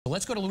But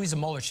let's go to Louisa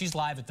Moller. She's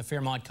live at the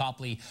Fairmont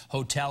Copley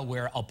Hotel,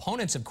 where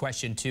opponents of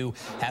Question 2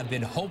 have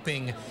been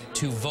hoping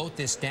to vote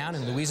this down.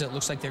 And Louisa, it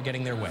looks like they're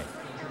getting their way.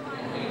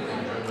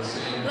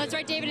 That's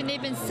right, David, and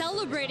they've been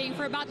celebrating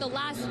for about the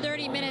last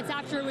 30 minutes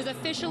after it was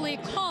officially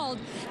called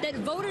that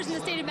voters in the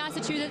state of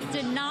Massachusetts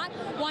did not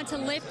want to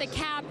lift the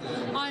cap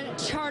on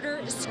charter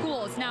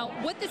schools. Now,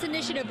 what this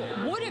initiative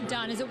would have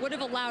done is it would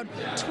have allowed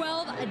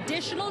 12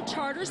 additional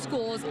charter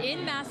schools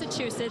in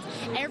Massachusetts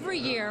every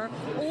year,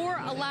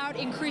 or allowed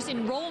increased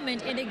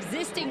enrollment in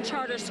existing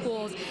charter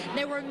schools.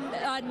 There were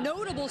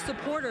notable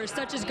supporters,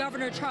 such as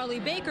Governor Charlie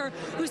Baker,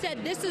 who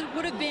said this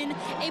would have been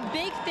a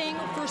big thing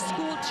for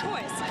school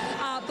choice.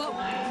 But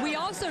we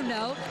also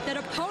know that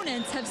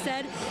opponents have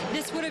said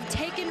this would have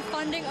taken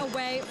funding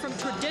away from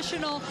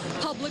traditional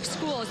public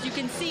schools. You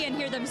can see and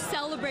hear them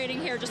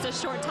celebrating here just a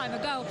short time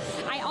ago.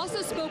 I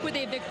also spoke with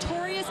a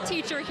victorious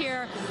teacher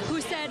here who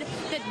said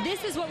that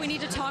this is what we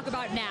need to talk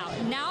about now.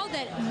 Now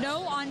that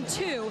no on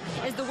 2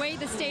 is the way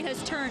the state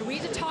has turned, we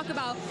need to talk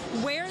about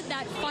where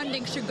that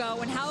funding should go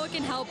and how it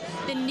can help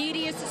the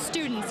neediest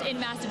students in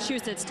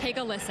Massachusetts. Take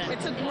a listen.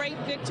 It's a great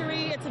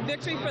victory. It's a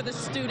victory for the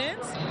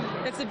students.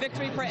 It's a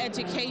victory for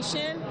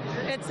education.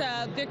 It's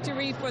a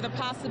victory for the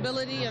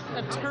possibility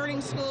of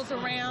turning schools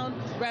around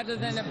rather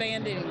than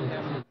abandoning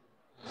them.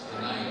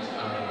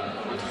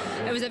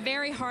 It was a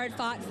very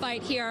hard-fought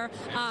fight here.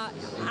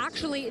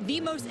 Actually,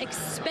 the most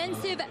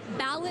expensive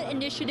ballot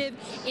initiative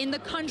in the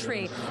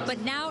country.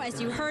 But now,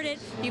 as you heard it,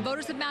 the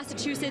voters of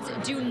Massachusetts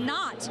do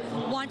not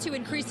want to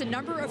increase the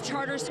number of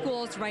charter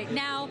schools right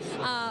now.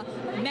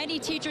 Many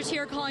teachers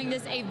here calling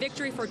this a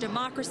victory for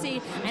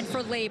democracy and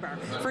for labor.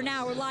 For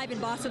now, we're live in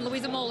Boston.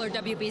 Louisa Moller,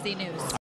 WBZ News.